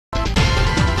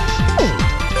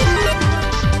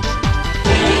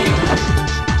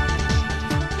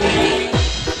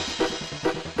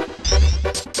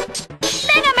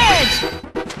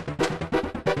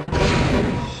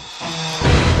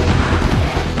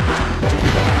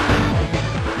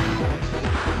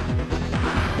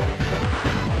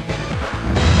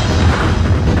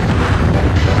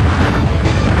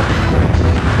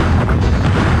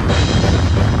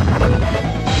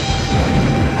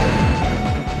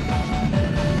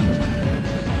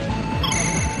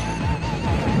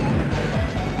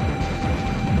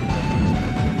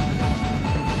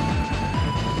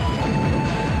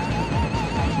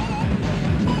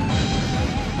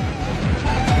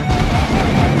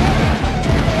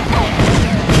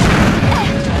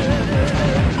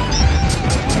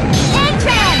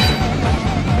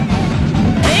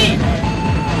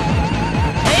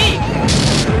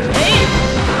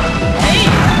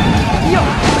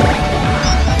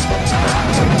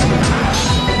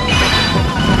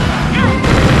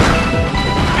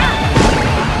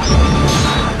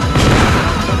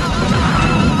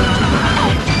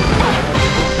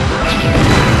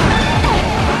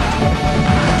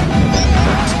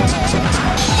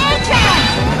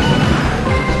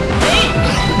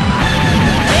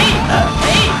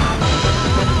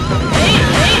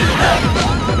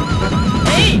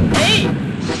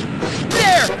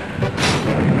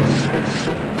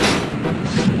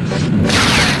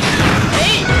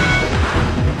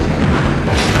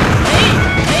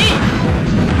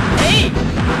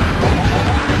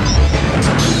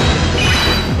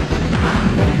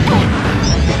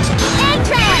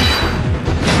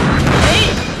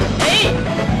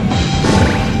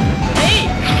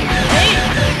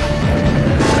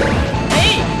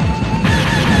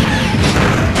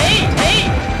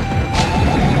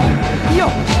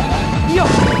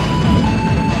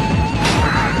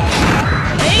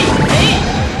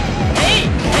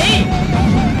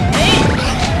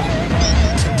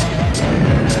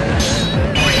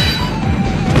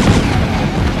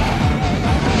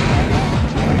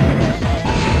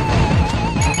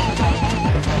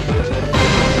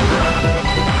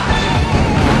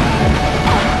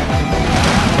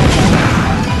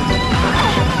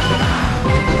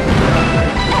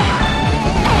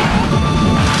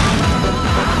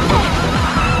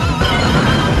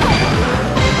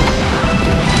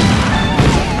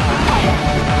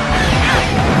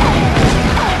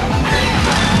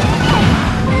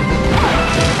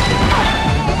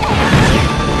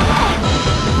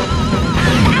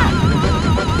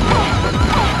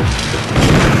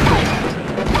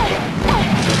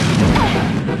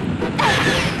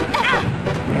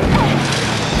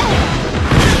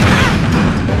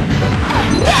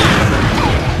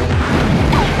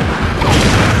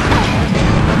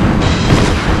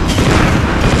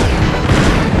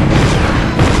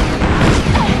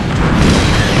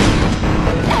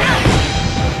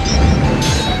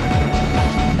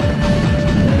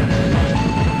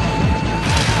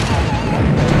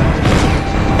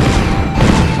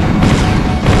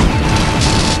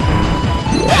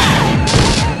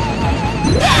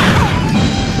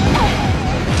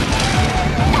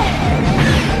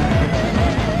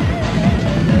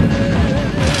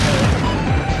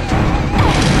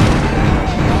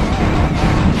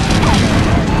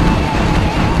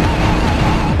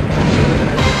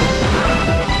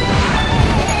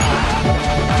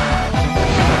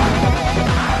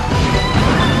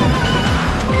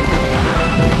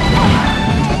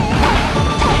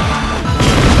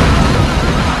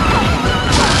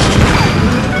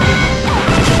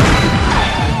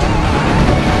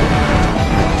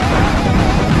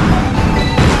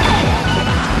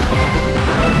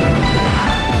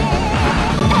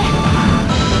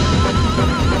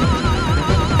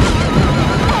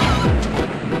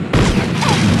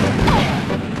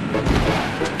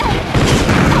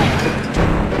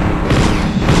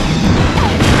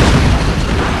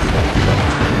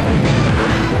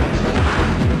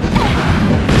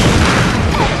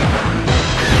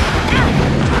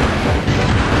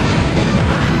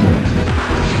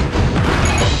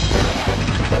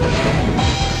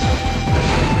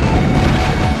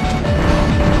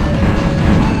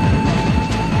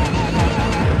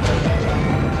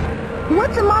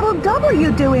What's a Model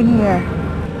W doing here?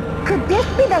 Could this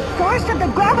be the source of the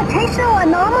gravitational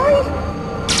anomaly?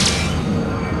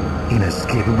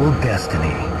 Inescapable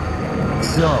destiny.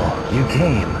 So, you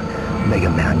came,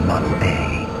 Megaman Model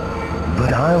A.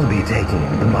 But I'll be taking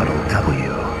the Model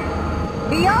W.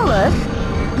 Aeolus?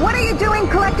 What are you doing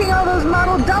collecting all those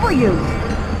Model Ws?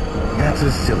 That's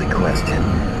a silly question.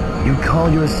 You call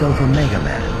yourself a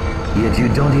Megaman, yet you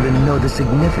don't even know the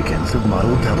significance of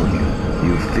Model W.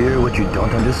 You fear what you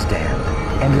don't understand,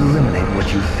 and eliminate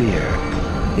what you fear.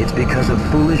 It's because of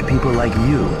foolish people like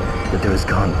you that there is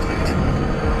conflict.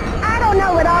 I don't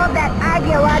know what all that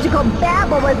ideological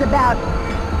babble was about,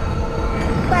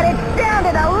 but it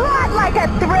sounded a lot like a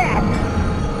threat.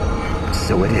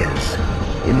 So it is.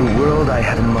 In the world I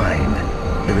have in mind,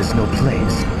 there is no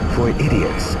place for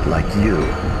idiots like you,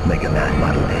 Megaman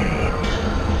Model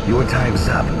A. Your time's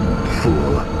up,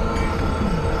 fool.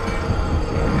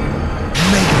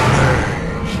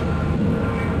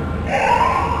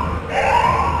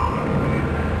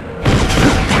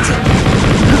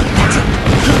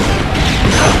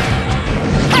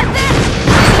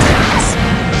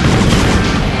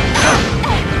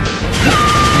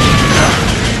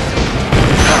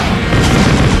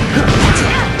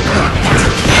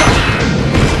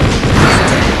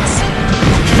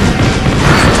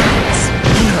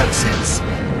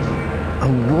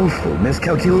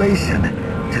 Miscalculation.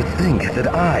 To think that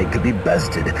I could be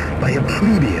bested by a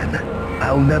plebeian.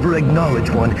 I'll never acknowledge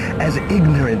one as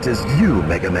ignorant as you,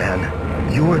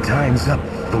 Megaman. Your time's up,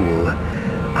 fool.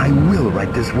 I will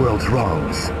right this world's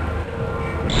wrongs.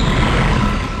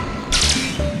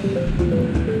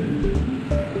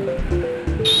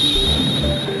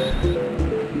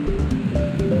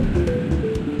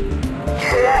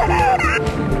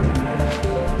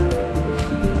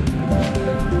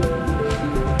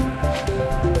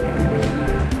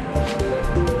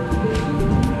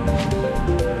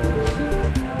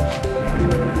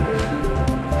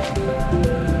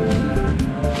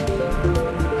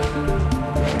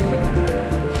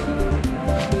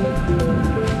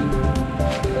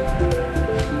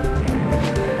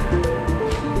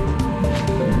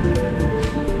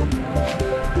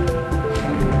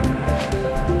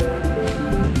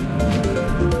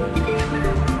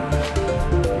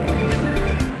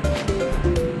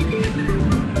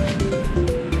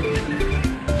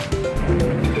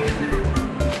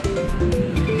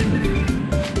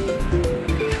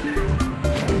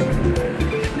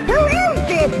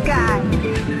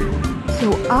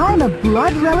 I'm a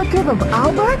blood relative of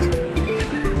Albert?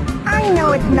 I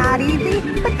know it's not easy,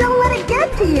 but don't let it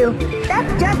get to you.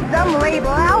 That's just some label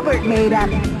Albert made up.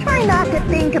 Try not to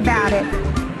think about it.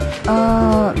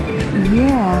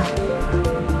 Yeah.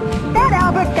 That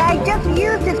Albert guy just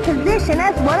used his position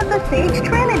as one of the Sage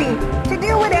Trinity to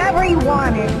do whatever he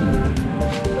wanted.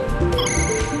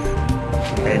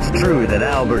 It's true that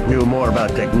Albert knew more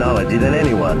about technology than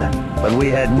anyone, but we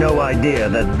had no idea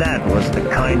that that was the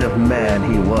kind of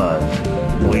man he was.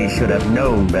 We should have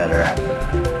known better.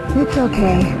 It's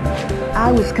okay.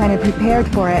 I was kind of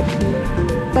prepared for it.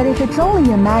 But if it's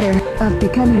only a matter of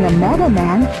becoming a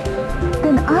Megaman,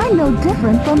 then I'm no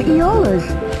different from Aeolus.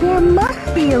 There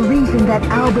must be a reason that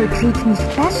Albert treats me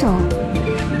special.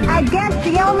 I guess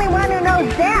the only one who knows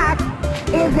that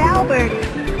is Albert.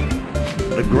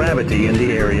 The gravity in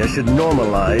the area should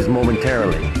normalize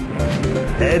momentarily.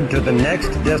 Head to the next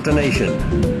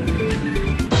destination.